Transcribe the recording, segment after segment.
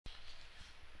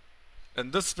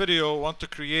In this video, I want to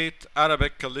create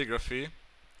Arabic calligraphy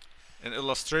in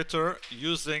Illustrator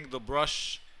using the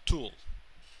brush tool.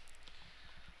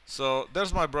 So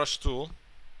there's my brush tool.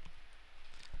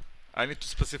 I need to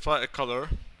specify a color,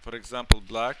 for example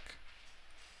black.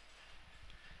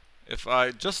 If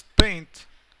I just paint,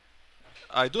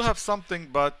 I do have something,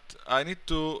 but I need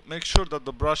to make sure that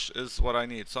the brush is what I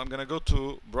need. So I'm gonna go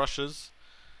to brushes.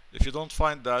 If you don't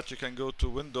find that, you can go to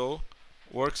window,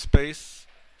 workspace,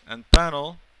 and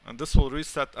panel, and this will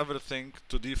reset everything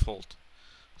to default.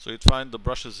 So you'd find the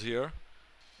brushes here,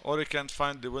 or you can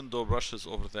find the window brushes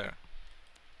over there.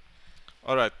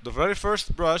 Alright, the very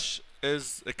first brush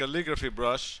is a calligraphy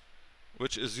brush,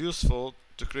 which is useful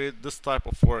to create this type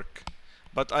of work.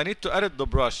 But I need to edit the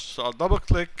brush, so I'll double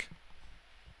click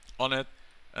on it,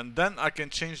 and then I can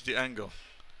change the angle.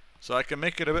 So I can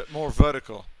make it a bit more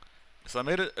vertical. If I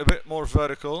made it a bit more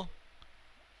vertical,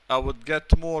 I would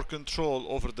get more control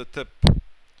over the tip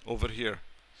over here.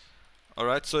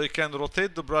 Alright, so you can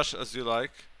rotate the brush as you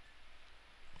like.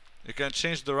 You can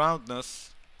change the roundness.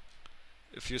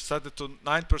 If you set it to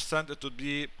 9%, it would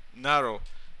be narrow.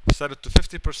 If you set it to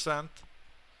 50%,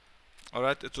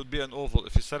 alright, it would be an oval.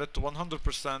 If you set it to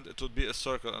 100%, it would be a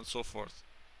circle, and so forth.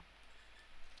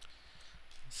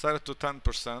 Set it to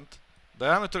 10%.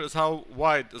 Diameter is how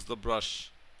wide is the brush,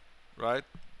 right?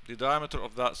 The diameter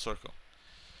of that circle.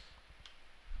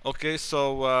 Okay,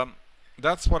 so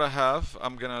that's what I have.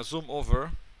 I'm gonna zoom over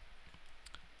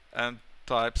and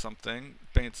type something,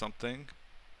 paint something.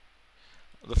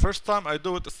 The first time I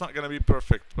do it, it's not gonna be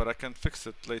perfect, but I can fix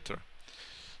it later.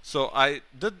 So I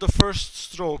did the first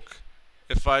stroke.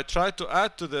 If I try to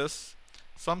add to this,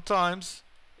 sometimes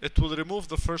it will remove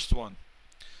the first one.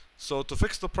 So to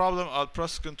fix the problem, I'll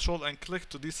press Ctrl and click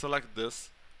to deselect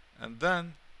this, and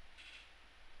then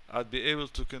I'll be able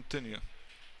to continue.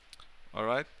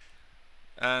 Alright,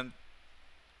 and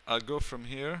I'll go from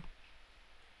here.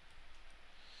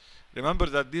 Remember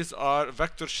that these are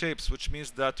vector shapes, which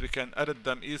means that we can edit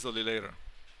them easily later.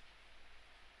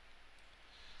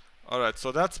 Alright,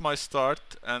 so that's my start,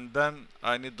 and then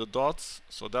I need the dots.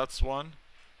 So that's one,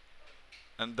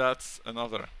 and that's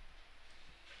another.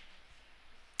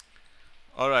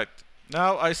 Alright,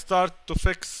 now I start to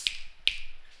fix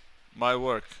my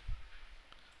work.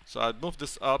 So I'd move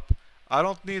this up. I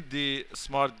don't need the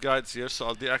smart guides here, so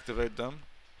I'll deactivate them.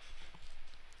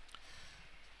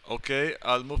 Okay,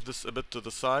 I'll move this a bit to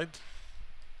the side.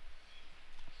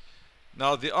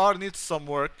 Now the R needs some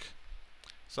work,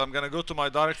 so I'm gonna go to my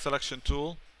direct selection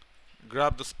tool,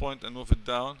 grab this point and move it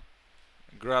down,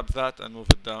 grab that and move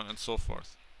it down, and so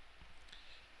forth.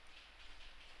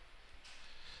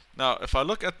 Now if I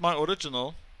look at my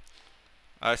original,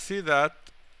 I see that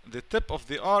the tip of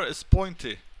the R is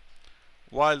pointy,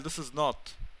 while this is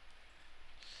not.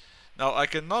 Now I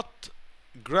cannot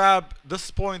grab this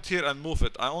point here and move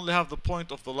it. I only have the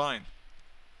point of the line.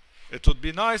 It would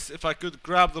be nice if I could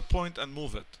grab the point and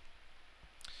move it.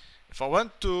 If I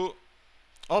went to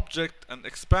Object and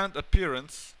Expand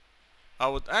Appearance, I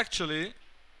would actually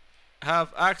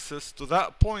have access to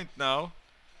that point now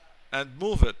and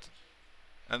move it,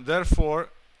 and therefore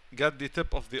get the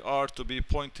tip of the R to be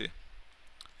pointy.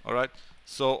 Alright,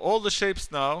 so all the shapes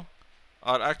now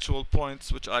are actual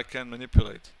points which I can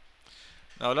manipulate.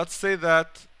 Now let's say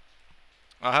that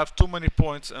I have too many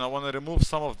points and I want to remove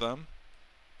some of them.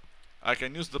 I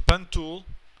can use the pen tool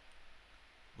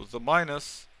with the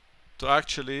minus to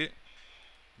actually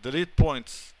delete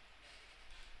points.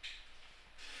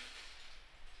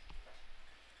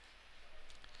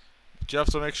 But you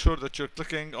have to make sure that you're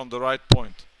clicking on the right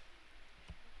point.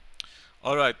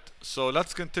 Alright, so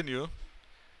let's continue.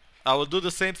 I will do the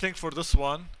same thing for this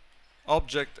one.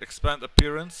 Object, Expand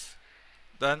Appearance.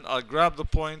 Then I'll grab the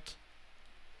point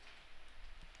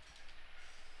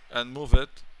and move it.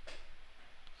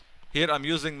 Here I'm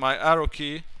using my arrow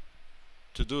key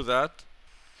to do that.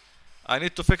 I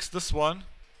need to fix this one.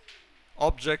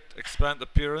 Object, Expand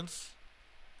Appearance.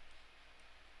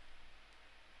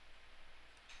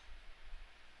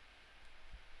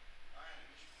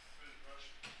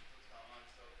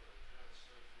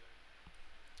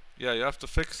 Yeah, you have to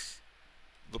fix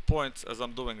the points as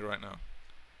I'm doing right now.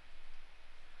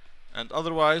 And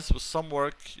otherwise, with some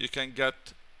work, you can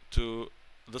get to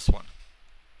this one.